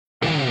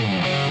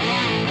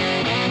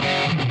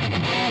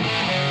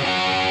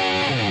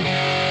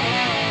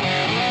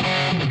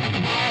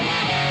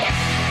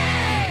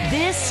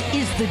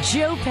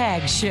Joe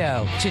Pags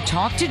Show. To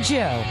talk to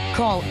Joe,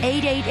 call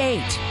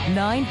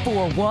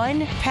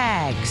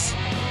 888-941-PAGS.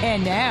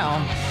 And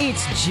now,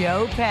 it's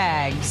Joe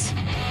Pags.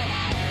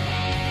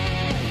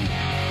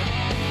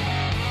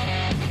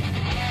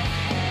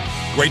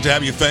 Great to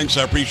have you. Thanks.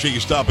 I appreciate you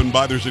stopping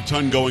by. There's a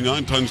ton going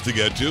on, tons to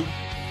get to.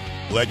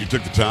 Glad you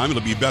took the time.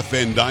 It'll be Beth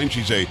Van Dyne.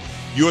 She's a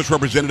U.S.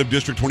 Representative,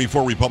 District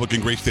 24,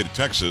 Republican, great state of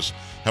Texas.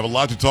 Have a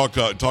lot to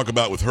talk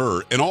about with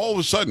her. And all of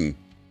a sudden,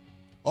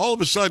 oh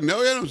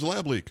yeah, it was a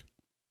lab leak.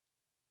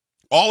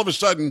 All of a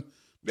sudden,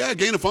 yeah,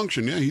 gain of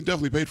function. Yeah, he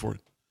definitely paid for it.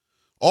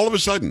 All of a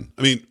sudden,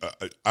 I mean,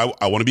 I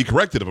want to be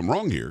corrected if I'm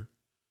wrong here,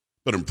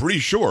 but I'm pretty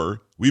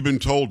sure we've been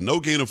told no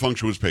gain of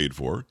function was paid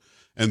for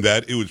and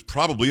that it was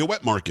probably a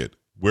wet market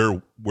where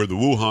the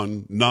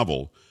Wuhan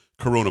novel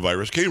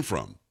coronavirus came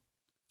from.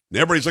 And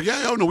everybody's like,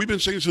 yeah, oh no, we've been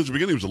saying since the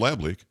beginning it was a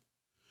lab leak.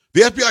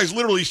 The FBI is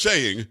literally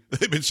saying,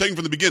 they've been saying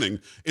from the beginning,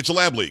 it's a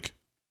lab leak.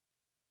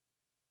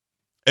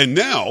 And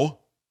now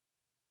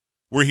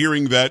we're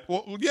hearing that,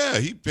 well, yeah,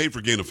 he paid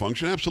for gain of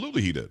function.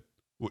 Absolutely he did.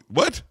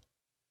 What?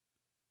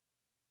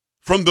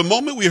 From the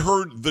moment we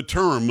heard the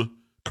term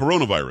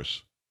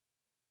coronavirus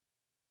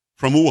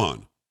from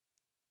Wuhan,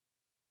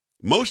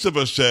 most of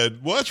us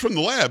said, well, that's from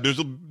the lab. There's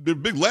a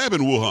big lab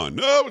in Wuhan.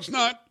 No, it's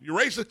not. You're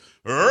racist.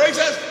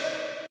 Racist!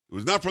 It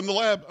was not from the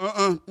lab.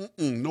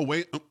 No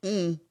way.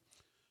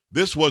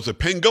 This was a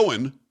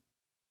pangolin,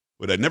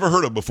 what I'd never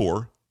heard of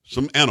before,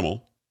 some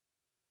animal,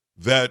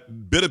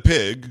 that bit a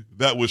pig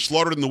that was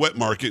slaughtered in the wet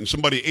market, and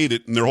somebody ate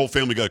it, and their whole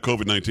family got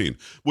COVID-19,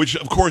 which,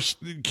 of course,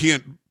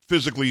 can't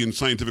physically and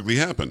scientifically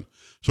happen.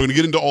 So I'm going to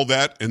get into all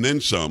that and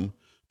then some.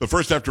 But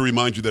first, I have to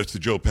remind you that it's the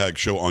Joe Pags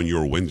Show on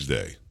your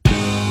Wednesday.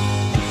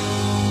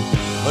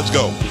 Let's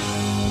go.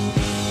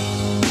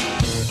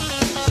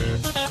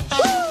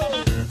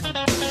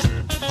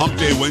 Hump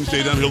Day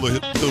Wednesday, downhill to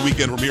the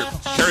weekend from here.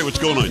 Carrie, what's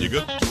going on? You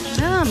good?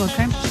 Yeah, I'm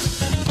okay.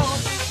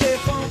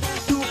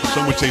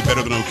 Some would say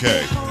better than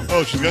okay.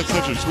 Oh, she's got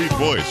such a sweet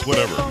voice.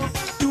 Whatever.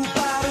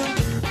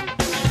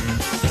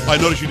 I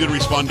noticed you did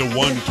respond to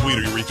one tweet,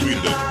 or you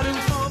retweeted it.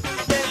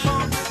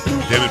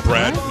 Damn it,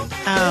 Brad.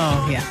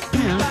 Oh, yeah.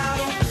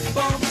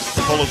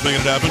 Polo's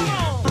making it happen.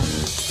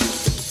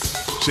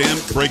 Sam,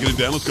 breaking it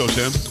down. Let's go,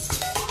 Sam.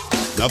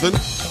 Nothing?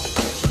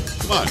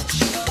 Come on.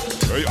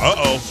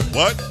 Uh-oh.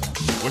 What?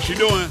 What's she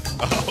doing?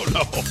 Oh,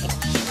 no.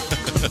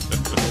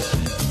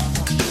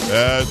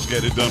 That's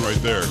getting it done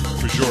right there,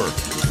 for sure.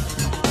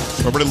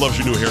 Everybody loves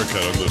your new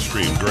haircut on the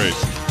stream. Great.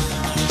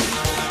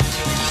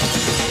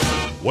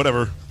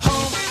 Whatever.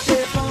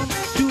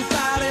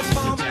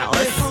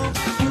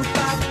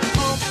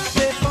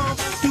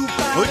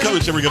 The only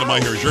comments I ever get on my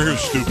hair is your hair's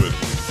stupid.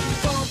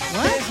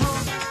 What?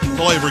 That's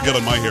all I ever get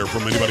on my hair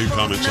from anybody who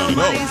comments on it.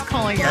 Nobody's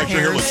calling your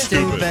hair looks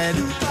stupid.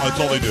 That's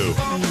all they do.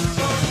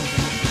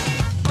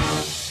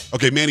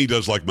 Okay, Manny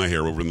does like my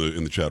hair over in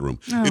the chat room.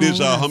 Oh, it is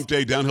Hump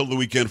Day, downhill the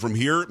weekend from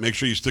here. Make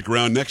sure you stick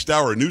around. Next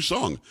hour, a new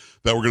song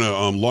that we're going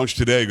to launch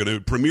today. Going to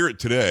premiere it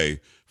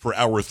today for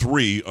hour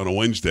 3 on a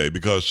Wednesday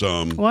because...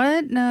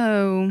 What?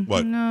 No.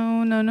 What?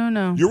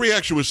 No. Your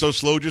reaction was so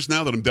slow just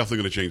now that I'm definitely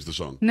going to change the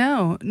song.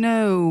 No.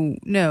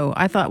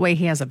 I thought, wait,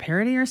 he has a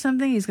parody or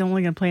something? He's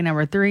only going to play an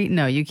hour 3?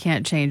 No, you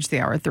can't change the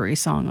hour 3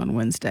 song on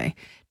Wednesday.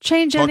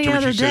 Change any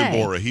other day. Talk to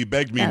Richie Sambora. He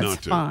begged me not to.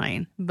 That's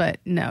fine. But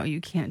no, you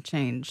can't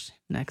change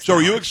next So hour.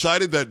 are you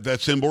excited that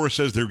Sambora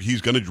says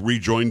he's going to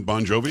rejoin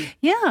Bon Jovi?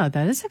 Yeah,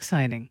 that is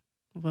exciting.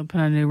 We'll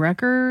put on a new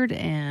record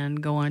and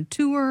go on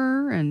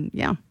tour. And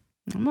yeah,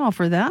 I'm all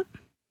for that.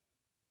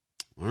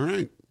 All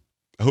right.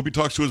 I hope he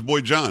talks to his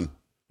boy John.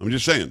 I'm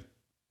just saying.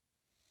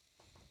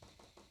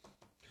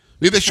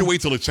 Maybe they should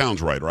wait till it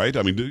sounds right?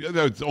 I mean,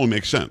 that only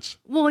makes sense.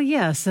 Well,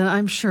 yes, and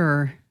I'm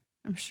sure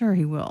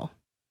he will.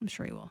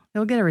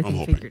 He'll get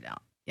everything figured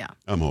out. Yeah.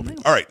 I'm hoping.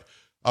 All right.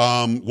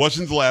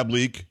 Wasn't the lab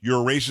leak.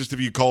 You're a racist if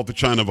you call it the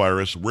China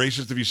virus.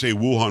 Racist if you say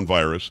Wuhan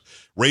virus.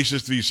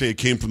 Racist if you say it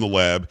came from the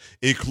lab.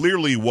 It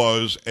clearly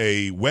was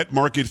a wet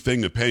market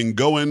thing, a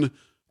pangolin.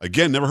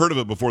 Again, never heard of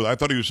it before. I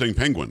thought he was saying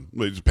penguin.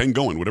 It's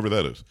pangolin, whatever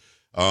that is.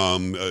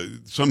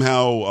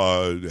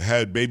 Somehow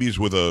had babies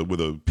with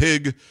a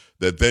pig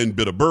that then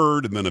bit a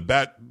bird, and then a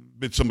bat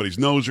bit somebody's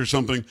nose or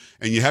something.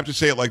 And you have to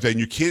say it like that, and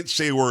you can't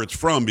say where it's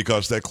from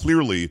because that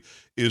clearly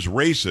is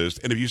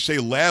racist. And if you say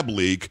lab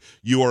leak,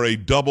 you are a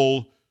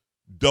double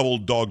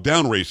dog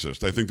down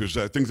racist. I think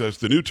that's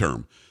the new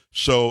term.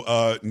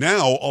 So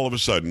now all of a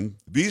sudden,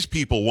 these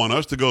people want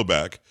us to go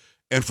back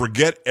and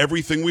forget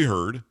everything we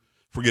heard,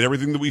 forget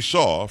everything that we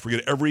saw,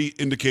 forget every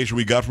indication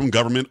we got from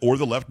government or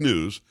the left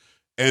news,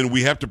 and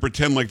we have to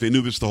pretend like they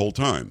knew this the whole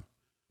time.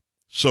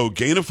 So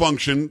gain of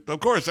function, of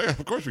course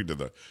we did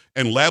that.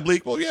 And lab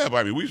leak, well, yeah,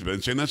 I mean, we've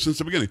been saying that since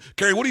the beginning.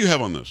 Carrie, what do you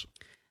have on this?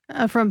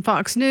 From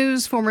Fox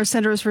News, former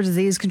Centers for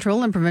Disease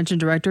Control and Prevention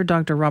Director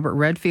Dr. Robert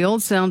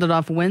Redfield sounded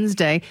off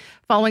Wednesday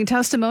following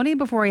testimony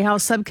before a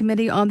House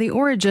subcommittee on the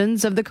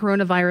origins of the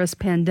coronavirus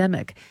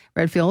pandemic.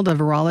 Redfield, a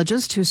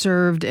virologist who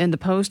served in the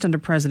post under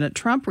President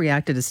Trump,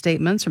 reacted to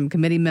statements from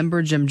committee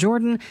member Jim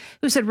Jordan,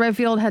 who said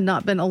Redfield had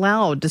not been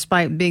allowed,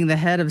 despite being the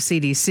head of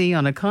CDC,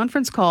 on a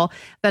conference call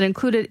that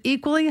included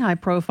equally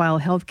high-profile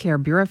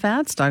healthcare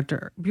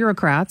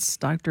bureaucrats,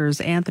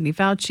 Drs. Anthony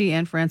Fauci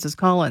and Francis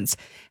Collins.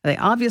 They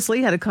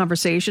obviously had a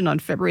conversation on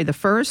February the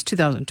 1st,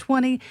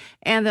 2020,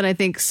 and then I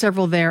think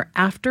several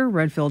thereafter,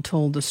 Redfield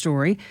told the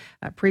story.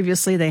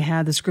 Previously, they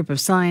had this group of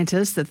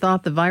scientists that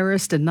thought the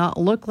virus did not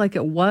look like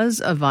it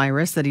was a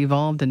virus that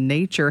evolved in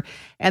nature,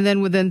 and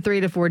then within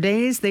 3 to 4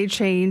 days, they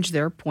changed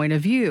their point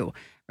of view.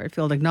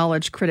 Redfield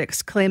acknowledged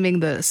critics claiming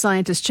the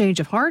scientists' change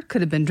of heart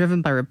could have been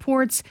driven by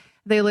reports.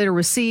 They later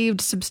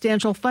received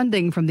substantial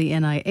funding from the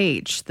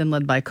NIH, then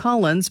led by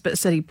Collins, but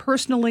said he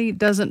personally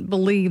doesn't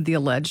believe the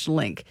alleged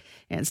link.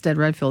 Instead,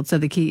 Redfield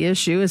said the key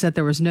issue is that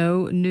there was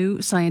no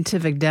new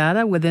scientific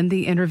data within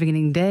the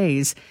intervening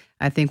days.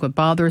 I think what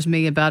bothers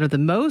me about it the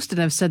most,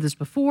 and I've said this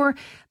before,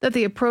 that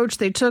the approach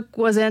they took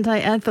was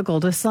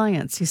anti-ethical to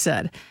science, he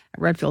said.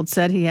 Redfield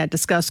said he had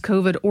discussed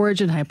COVID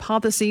origin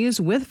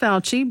hypotheses with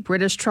Fauci,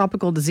 British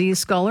tropical disease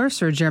scholar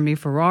Sir Jeremy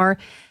Farrar,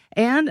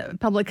 and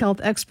public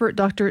health expert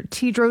Dr.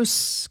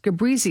 Tedros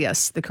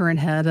Ghebreyesus, the current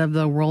head of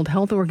the World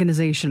Health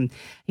Organization.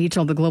 He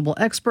told the global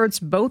experts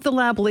both the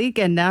lab leak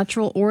and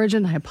natural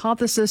origin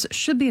hypothesis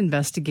should be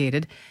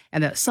investigated,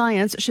 and that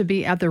science should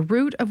be at the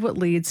root of what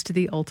leads to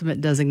the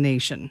ultimate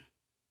designation.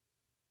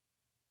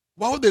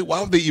 Why would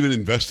they even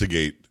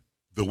investigate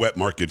the wet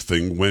market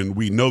thing when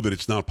we know that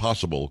it's not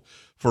possible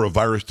for a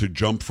virus to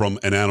jump from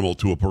an animal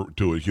to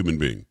a human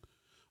being?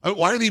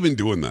 Why are they even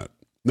doing that?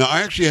 Now,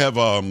 I actually have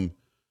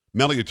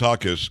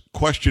Malliotakis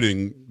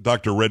questioning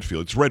Dr.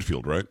 Redfield. It's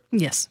Redfield, right?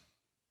 Yes.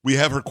 We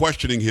have her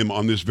questioning him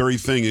on this very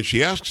thing, and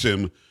she asks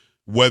him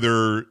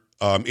whether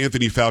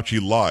Anthony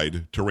Fauci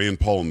lied to Rand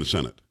Paul in the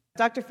Senate.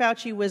 Dr.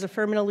 Fauci was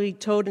affirmatively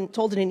told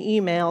in an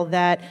email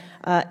that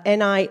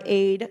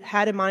NIAID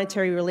had a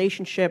monetary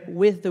relationship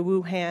with the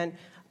Wuhan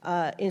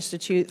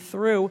Institute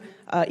through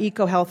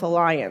EcoHealth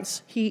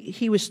Alliance.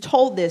 He was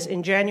told this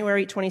in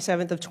January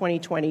 27th of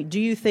 2020. Do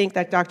you think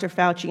that Dr.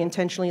 Fauci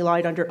intentionally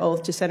lied under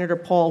oath to Senator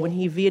Paul when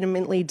he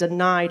vehemently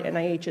denied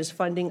NIH's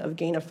funding of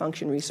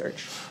gain-of-function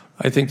research?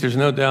 I think there's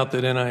no doubt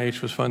that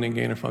NIH was funding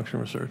gain-of-function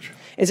research.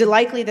 Is it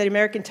likely that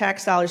American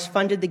tax dollars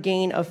funded the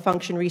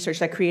gain-of-function research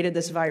that created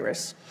this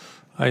virus?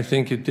 I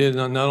think it did,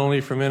 not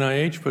only from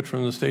NIH, but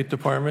from the State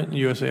Department,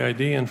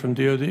 USAID, and from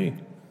DOD.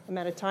 I'm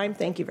out of time.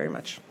 Thank you very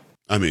much.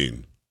 I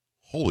mean,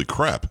 holy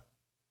crap.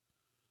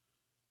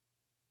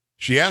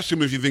 She asked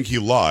him if you think he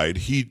lied.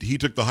 He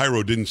took the high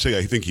road, didn't say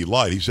I think he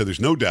lied. He said there's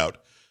no doubt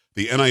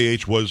the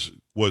NIH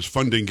was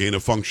funding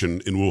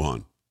gain-of-function in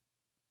Wuhan.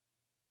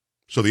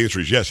 So the answer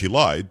is yes, he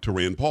lied to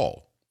Rand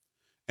Paul.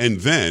 And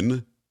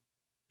then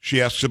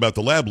she asks about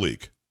the lab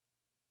leak.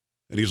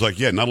 And he's like,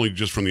 yeah, not only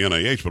just from the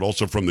NIH, but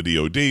also from the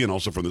DOD and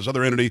also from this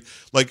other entity.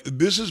 Like,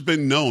 this has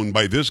been known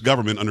by this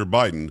government under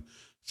Biden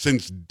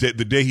since the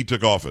day he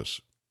took office.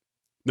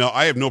 Now,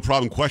 I have no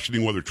problem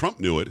questioning whether Trump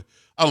knew it.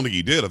 I don't think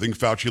he did. I think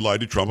Fauci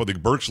lied to Trump. I think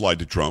Birx lied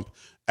to Trump.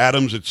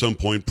 Adams at some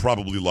point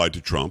probably lied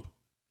to Trump.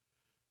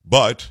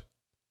 But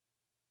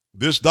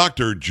this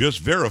doctor just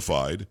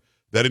verified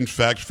that, in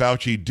fact,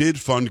 Fauci did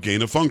fund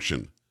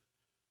gain-of-function.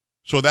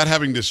 So that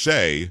having to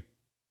say,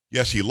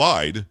 yes, he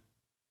lied,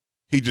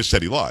 he just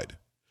said he lied.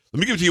 Let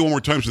me give it to you one more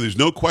time so there's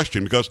no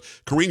question, because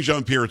Karine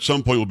Jean-Pierre at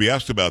some point will be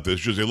asked about this.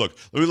 She'll say, look,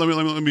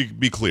 let me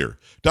be clear.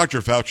 Dr.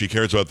 Fauci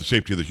cares about the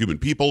safety of the human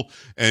people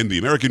and the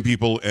American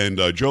people, and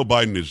Joe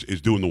Biden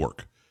is doing the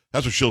work.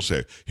 That's what she'll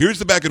say. Here's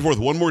the back and forth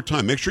one more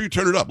time. Make sure you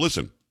turn it up.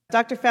 Listen.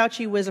 Dr.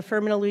 Fauci was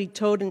affirmatively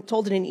told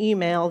in an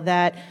email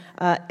that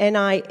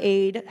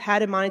NIAID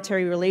had a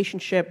monetary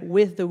relationship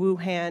with the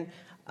Wuhan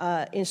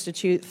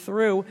Institute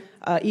through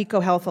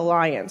EcoHealth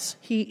Alliance.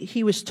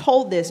 He was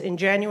told this in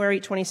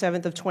January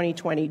 27th of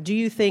 2020. Do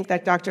you think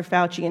that Dr.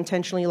 Fauci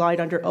intentionally lied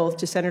under oath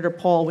to Senator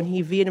Paul when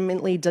he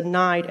vehemently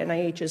denied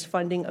NIH's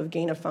funding of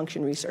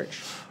gain-of-function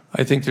research?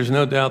 I think there's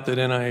no doubt that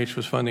NIH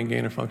was funding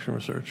gain-of-function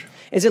research.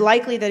 Is it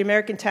likely that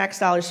American tax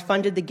dollars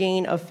funded the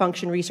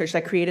gain-of-function research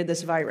that created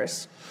this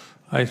virus?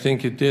 I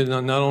think it did,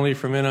 not only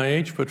from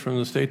NIH, but from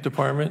the State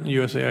Department,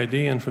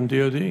 USAID, and from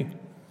DOD.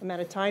 I'm out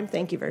of time.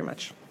 Thank you very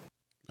much.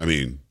 I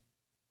mean,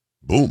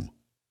 boom.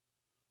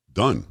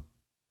 Done.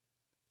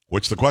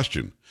 What's the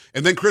question?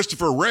 And then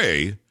Christopher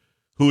Wray,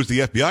 who is the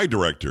FBI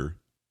director,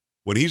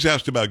 when he's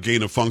asked about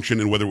gain of function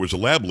and whether it was a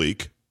lab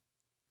leak,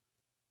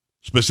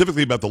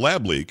 specifically about the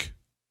lab leak,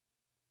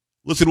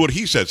 listen to what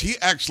he says. He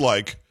acts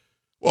like,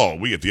 well,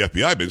 we at the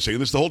FBI have been saying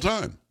this the whole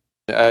time.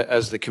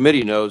 As the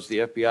committee knows, the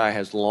FBI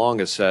has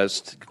long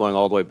assessed, going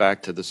all the way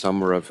back to the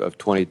summer of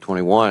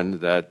 2021,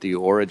 that the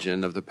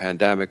origin of the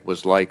pandemic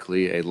was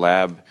likely a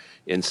lab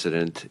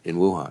incident in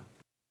Wuhan.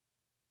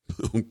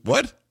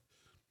 What?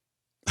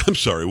 I'm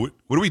sorry. What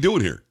are we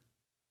doing here?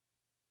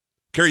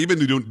 Carrie, you've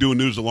been doing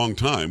news a long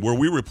time. Were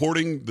we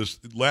reporting this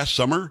last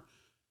summer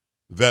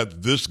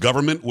that this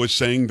government was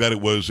saying that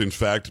it was, in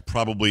fact,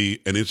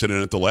 probably an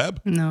incident at the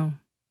lab? No.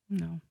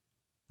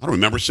 I don't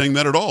remember saying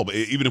that at all. But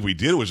even if we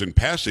did, it was in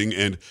passing.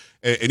 And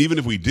even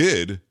if we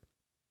did,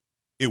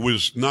 it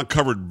was not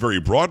covered very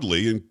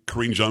broadly. And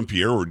Karine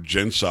Jean-Pierre or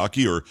Jen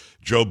Psaki or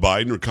Joe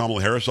Biden or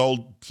Kamala Harris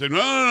all said,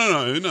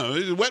 no,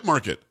 it's a wet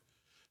market.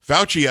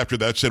 Fauci, after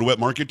that, said wet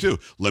market too.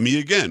 Let me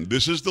again.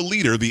 This is the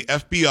leader, the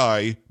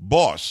FBI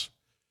boss,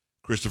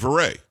 Christopher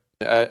Wray.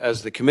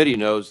 As the committee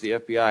knows, the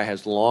FBI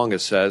has long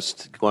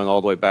assessed, going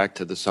all the way back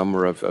to the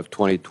summer of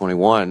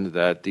 2021,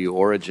 that the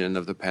origin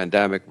of the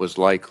pandemic was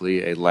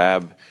likely a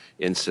lab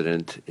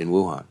incident in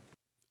Wuhan.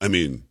 I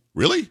mean,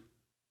 really?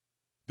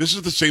 This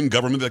is the same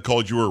government that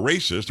called you a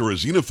racist or a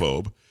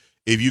xenophobe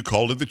if you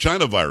called it the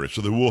China virus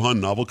or the Wuhan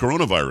novel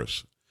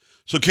coronavirus.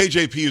 So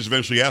KJP is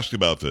eventually asked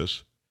about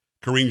this.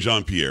 Karine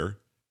Jean-Pierre,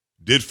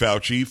 did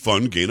Fauci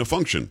fund gain of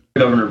function?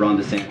 Governor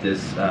Ron DeSantis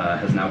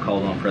has now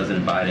called on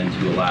President Biden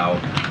to allow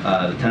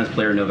the tennis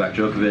player Novak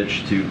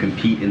Djokovic to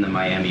compete in the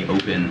Miami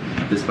Open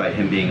despite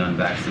him being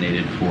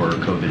unvaccinated for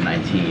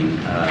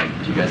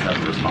COVID-19. Do you guys have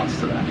a response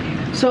to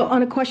that? So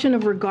on a question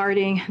of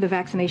regarding the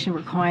vaccination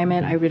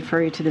requirement, I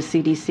refer you to the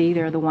CDC.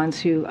 They're the ones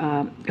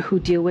who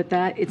deal with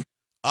that.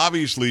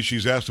 Obviously,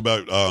 she's asked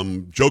about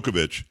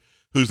Djokovic,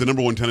 who's the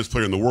number one tennis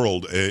player in the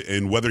world,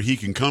 and whether he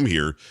can come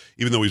here,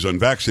 even though he's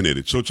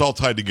unvaccinated. So it's all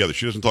tied together.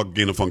 She doesn't talk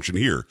gain of function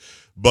here.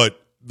 But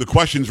the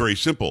question's very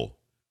simple.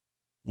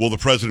 Will the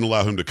president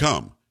allow him to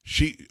come?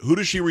 Who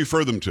does she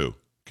refer them to,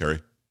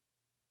 Carrie?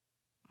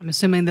 I'm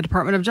assuming the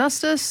Department of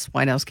Justice,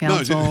 White House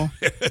counsel. No,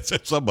 it's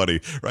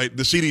somebody, right?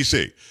 The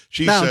CDC.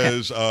 She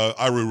says,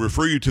 I will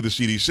refer you to the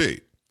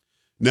CDC.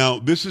 Now,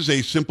 this is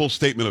a simple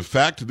statement of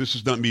fact. This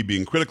is not me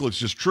being critical. It's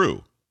just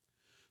true.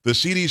 The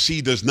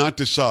CDC does not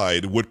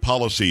decide what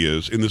policy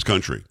is in this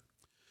country.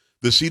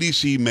 The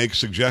CDC makes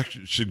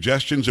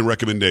suggestions and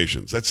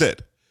recommendations. That's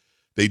it.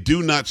 They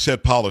do not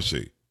set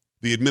policy.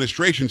 The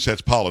administration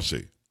sets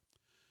policy.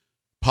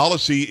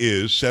 Policy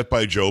is set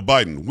by Joe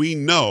Biden. We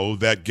know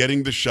that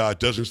getting the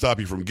shot doesn't stop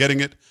you from getting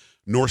it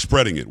nor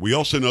spreading it. We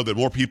also know that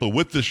more people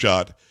with the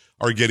shot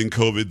are getting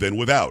COVID than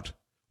without.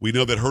 We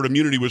know that herd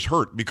immunity was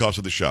hurt because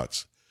of the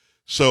shots.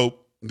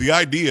 So the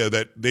idea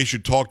that they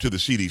should talk to the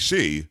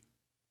CDC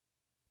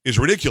is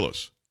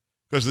ridiculous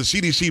because the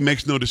CDC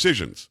makes no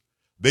decisions.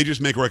 They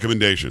just make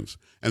recommendations.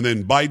 And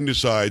then Biden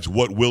decides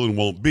what will and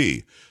won't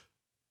be.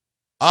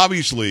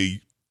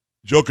 Obviously,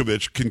 Novak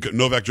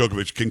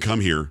Djokovic can come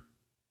here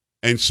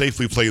and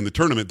safely play in the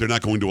tournament. They're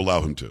not going to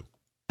allow him to.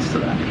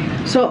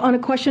 So on a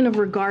question of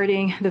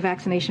regarding the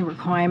vaccination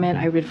requirement,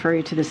 I refer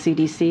you to the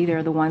CDC.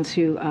 They're the ones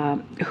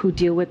who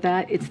deal with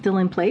that. It's still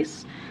in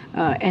place.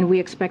 And we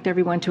expect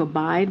everyone to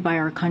abide by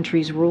our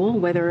country's rule,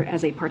 whether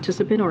as a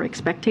participant or a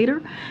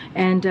spectator.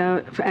 And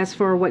as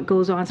for what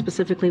goes on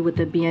specifically with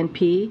the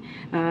BNP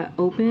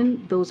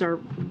Open, those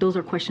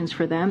are questions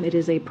for them. It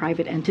is a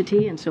private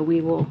entity, and so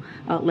we will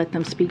let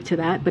them speak to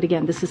that. But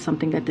again, this is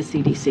something that the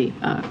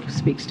CDC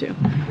speaks to.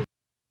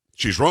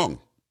 She's wrong.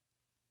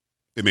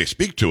 They may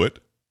speak to it,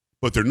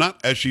 but they're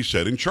not, as she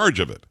said, in charge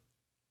of it.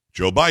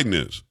 Joe Biden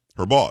is,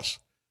 her boss,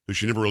 who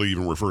she never really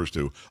even refers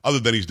to, other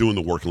than he's doing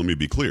the work, let me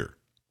be clear.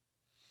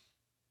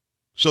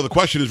 So the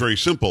question is very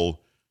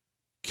simple.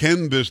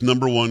 Can this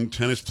number one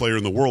tennis player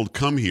in the world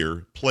come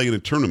here, play in a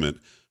tournament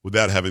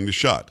without having the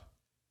shot?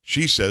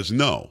 She says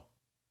no.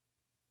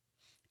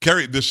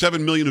 Carrie, the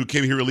 7 million who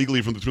came here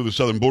illegally through the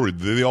southern border,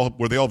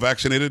 were they all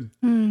vaccinated?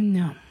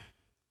 No.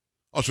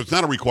 Oh, so it's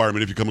not a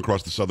requirement if you come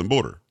across the southern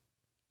border.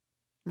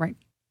 Right.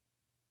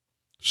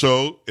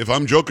 So if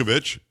I'm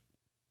Djokovic,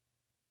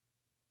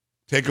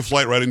 take a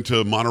flight right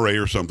into Monterey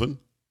or something,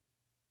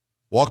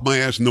 walk my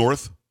ass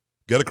north,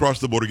 get across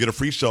the border, get a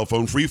free cell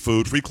phone, free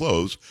food, free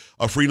clothes,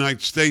 a free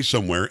night stay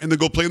somewhere, and then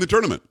go play in the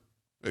tournament.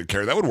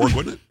 Carrie, that would work,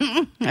 wouldn't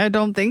it? I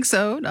don't think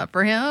so. Not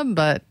for him,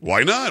 but...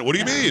 Why not? What do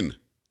you mean?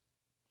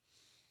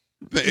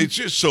 It's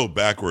just so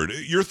backward.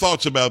 Your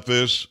thoughts about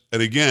this,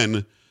 and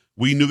again,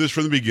 we knew this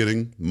from the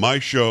beginning. My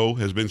show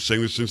has been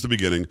saying this since the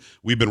beginning.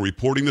 We've been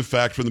reporting the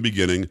fact from the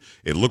beginning.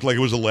 It looked like it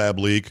was a lab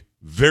leak.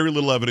 Very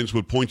little evidence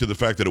would point to the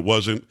fact that it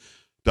wasn't.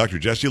 Dr.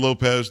 Jesse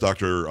Lopez,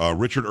 Dr.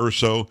 Richard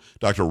Urso,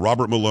 Dr.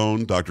 Robert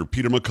Malone, Dr.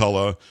 Peter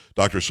McCullough,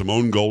 Dr.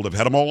 Simone Gold. I've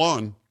had them all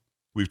on.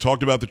 We've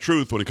talked about the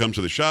truth when it comes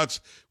to the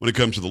shots, when it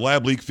comes to the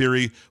lab leak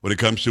theory, when it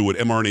comes to what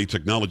mRNA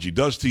technology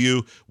does to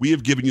you. We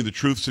have given you the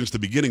truth since the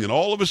beginning, and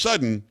all of a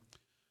sudden,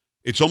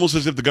 it's almost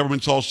as if the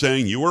government's all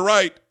saying, you were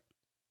right,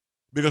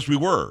 because we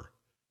were.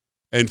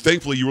 And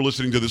thankfully, you were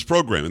listening to this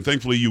program, and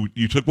thankfully,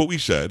 you took what we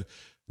said,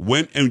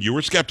 went, and you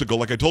were skeptical,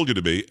 like I told you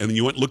to be, and then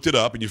you went and looked it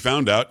up, and you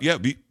found out, yeah,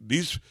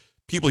 these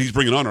people he's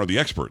bringing on are the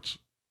experts.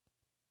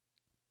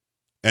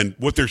 And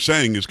what they're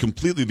saying is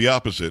completely the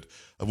opposite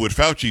of what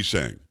Fauci's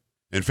saying.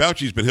 And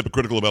Fauci's been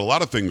hypocritical about a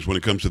lot of things when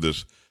it comes to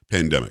this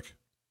pandemic.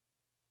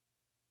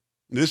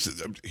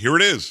 Here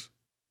it is.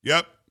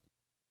 Yep.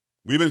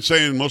 We've been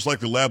saying most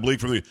likely lab leak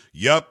from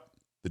yep.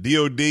 The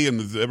DOD and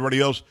everybody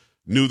else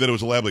knew that it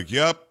was a lab leak.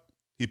 Yep.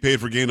 He paid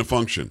for gain of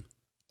function.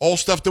 All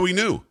stuff that we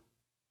knew.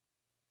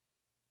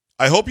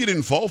 I hope you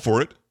didn't fall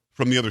for it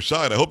from the other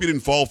side. I hope you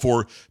didn't fall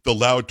for the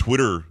loud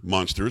Twitter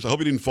monsters. I hope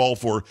you didn't fall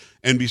for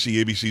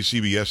NBC, ABC,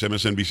 CBS,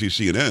 MSNBC,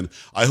 CNN.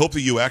 I hope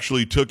that you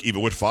actually took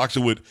even what Fox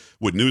and what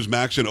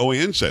Newsmax and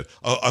OAN said.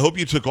 I hope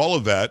you took all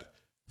of that,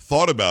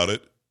 thought about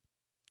it,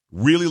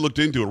 really looked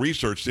into it,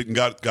 researched it, and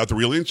got the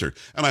real answer.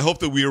 And I hope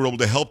that we were able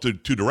to help to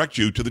direct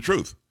you to the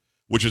truth,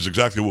 which is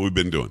exactly what we've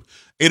been doing.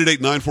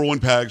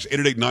 888-941-PAGS,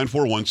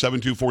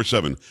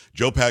 888-941-7247,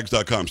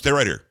 joepags.com. Stay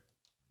right here.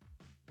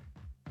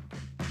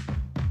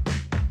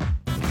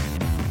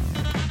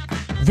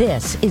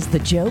 This is the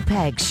Joe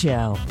Pags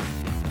Show.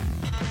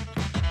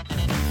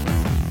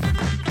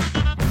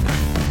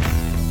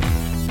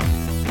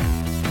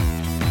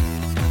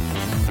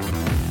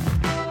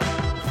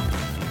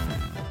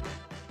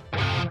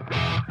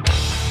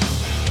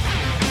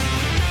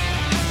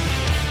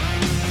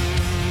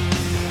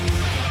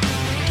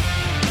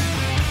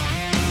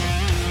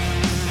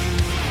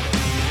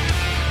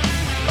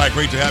 All right,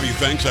 great to have you.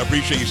 Thanks. I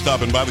appreciate you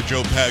stopping by the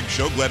Joe Pags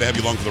Show. Glad to have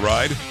you along for the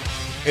ride.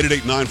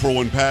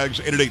 888-941-PAGS,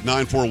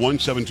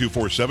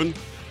 888-941-7247,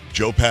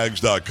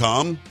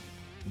 joepags.com.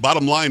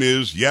 Bottom line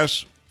is,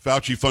 yes,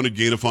 Fauci funded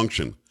gain of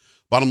function.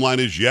 Bottom line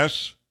is,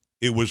 yes,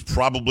 it was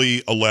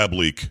probably a lab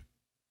leak.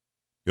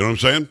 You know what I'm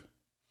saying?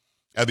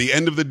 At the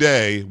end of the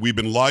day, we've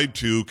been lied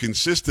to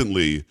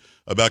consistently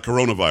about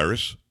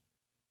coronavirus,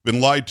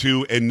 been lied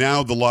to, and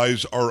now the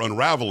lies are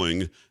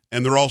unraveling,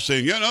 and they're all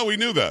saying, yeah, no, we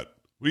knew that.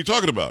 What are you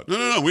talking about?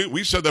 No,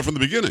 we said that from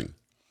the beginning,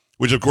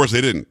 which, of course,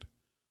 they didn't.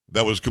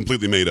 That was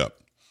completely made up.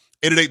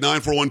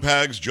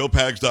 888-941-PAGS,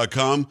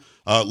 joepags.com.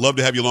 Love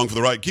to have you along for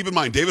the ride. Keep in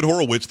mind, David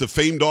Horowitz, the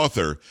famed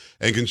author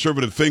and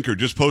conservative thinker,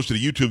 just posted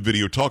a YouTube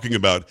video talking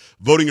about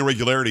voting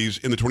irregularities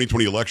in the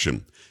 2020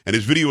 election. And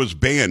his video is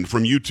banned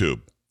from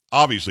YouTube,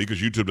 obviously,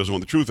 because YouTube doesn't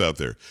want the truth out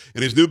there.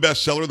 In his new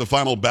bestseller, The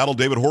Final Battle,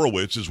 David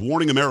Horowitz is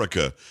warning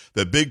America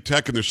that big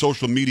tech and their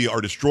social media are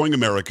destroying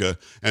America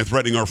and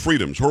threatening our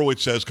freedoms.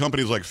 Horowitz says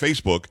companies like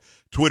Facebook,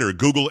 Twitter,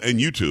 Google, and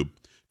YouTube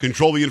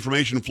control the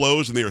information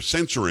flows, and they are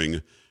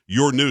censoring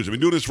your news. I've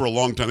been doing this for a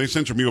long time. They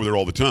censor me over there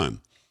all the time.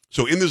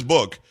 So in this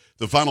book,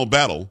 The Final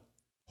Battle,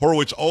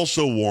 Horowitz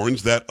also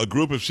warns that a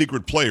group of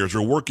secret players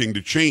are working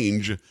to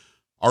change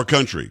our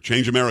country,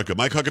 change America.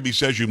 Mike Huckabee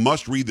says you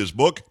must read this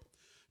book.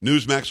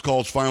 Newsmax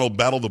calls Final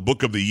Battle the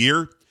book of the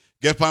year.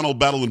 Get Final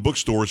Battle in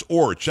bookstores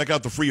or check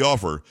out the free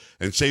offer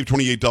and save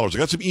 $28. I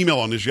got some email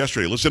on this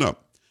yesterday. Listen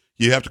up.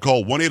 You have to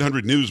call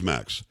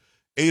 1-800-NEWSMAX,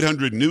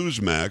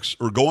 800-NEWSMAX,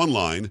 or go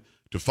online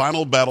to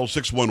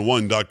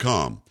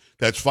finalbattle611.com.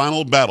 That's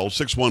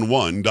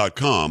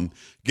finalbattle611.com.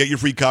 Get your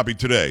free copy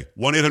today.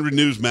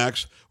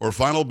 1-800-NEWSMAX or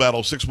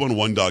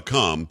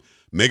finalbattle611.com.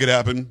 Make it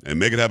happen, and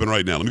make it happen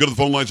right now. Let me go to the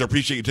phone lines. I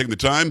appreciate you taking the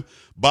time.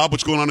 Bob,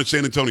 what's going on in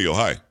San Antonio?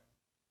 Hi.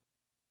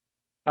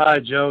 Hi,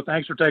 Joe.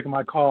 Thanks for taking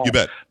my call. You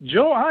bet.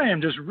 Joe, I am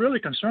just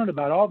really concerned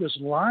about all this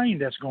lying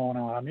that's going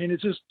on. I mean,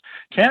 it's just,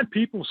 can't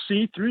people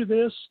see through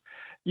this?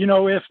 You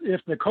know, if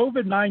the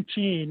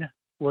COVID-19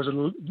 was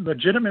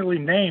legitimately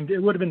named, it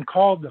would have been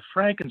called the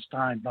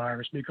Frankenstein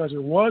virus because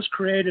it was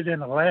created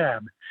in a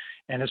lab.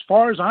 And as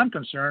far as I'm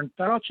concerned,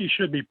 Fauci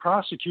should be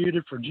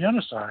prosecuted for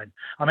genocide.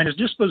 I mean, it's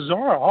just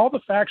bizarre. All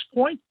the facts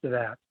point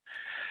to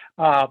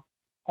that.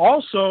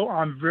 Also,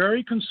 I'm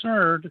very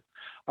concerned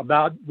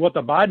about what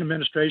the Biden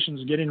administration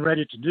is getting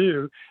ready to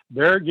do.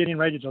 They're getting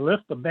ready to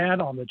lift the ban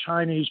on the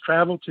Chinese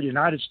travel to the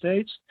United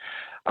States.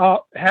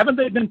 Haven't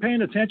they been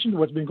paying attention to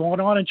what's been going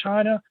on in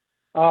China?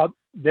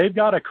 They've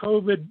got a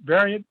COVID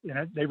variant,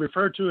 and they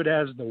refer to it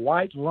as the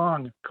white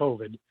lung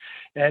COVID.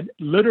 And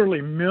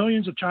literally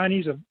millions of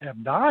Chinese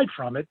have died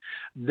from it.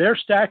 They're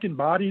stacking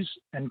bodies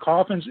and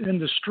coffins in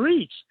the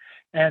streets.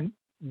 And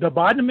the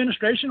Biden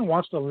administration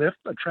wants to lift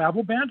a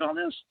travel ban on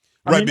this?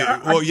 Right. You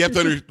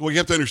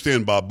have to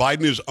understand, Bob,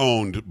 Biden is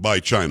owned by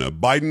China.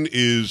 Biden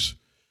is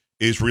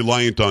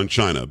reliant on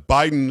China.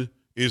 Biden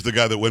is the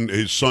guy that when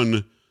his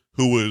son,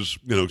 who was,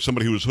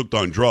 somebody who was hooked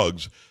on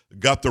drugs,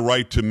 got the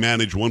right to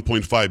manage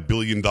 $1.5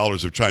 billion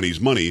of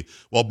Chinese money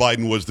while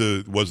Biden was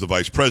the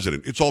vice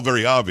president. It's all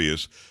very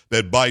obvious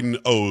that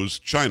Biden owes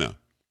China.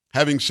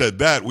 Having said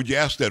that, what you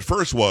asked at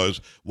first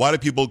was, why do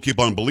people keep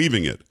on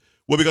believing it?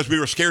 Well, because we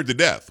were scared to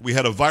death. We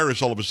had a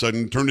virus all of a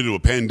sudden turned into a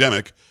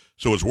pandemic,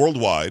 so it's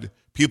worldwide.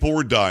 People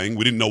were dying.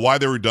 We didn't know why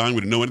they were dying. We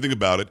didn't know anything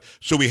about it.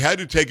 So we had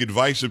to take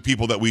advice of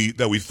people that we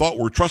thought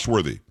were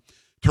trustworthy.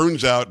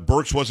 Turns out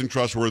Birx wasn't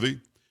trustworthy.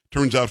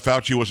 Turns out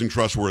Fauci wasn't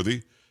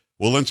trustworthy.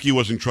 Walensky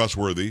wasn't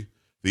trustworthy.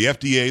 The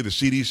FDA, the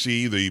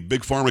CDC, the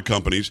big pharma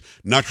companies,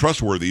 not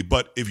trustworthy.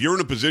 But if you're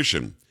in a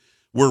position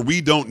where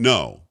we don't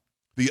know,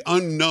 the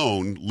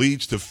unknown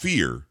leads to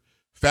fear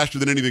faster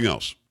than anything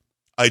else.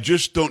 I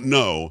just don't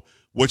know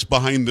what's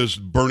behind this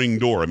burning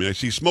door. I mean, I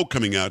see smoke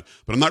coming out,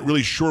 but I'm not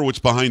really sure what's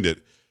behind it.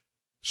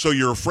 So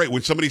you're afraid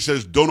when somebody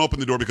says, don't open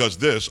the door because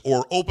this,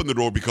 or open the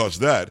door because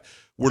that,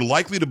 we're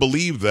likely to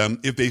believe them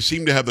if they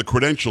seem to have the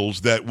credentials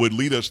that would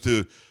lead us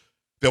to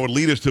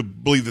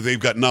believe that they've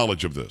got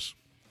knowledge of this.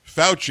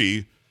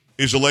 Fauci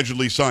is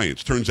allegedly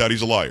science. Turns out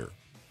he's a liar.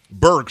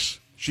 Birx,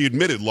 she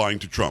admitted lying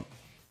to Trump.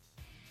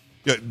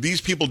 Yeah, these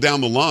people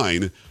down the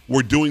line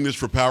were doing this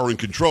for power and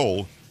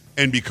control,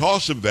 and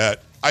because of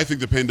that, I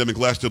think the pandemic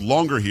lasted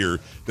longer here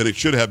than it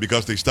should have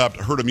because they stopped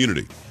herd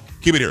immunity.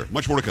 Keep it here.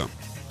 Much more to come.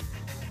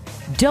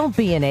 Don't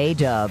be an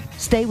A-dub.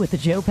 Stay with the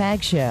Joe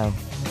Pags Show.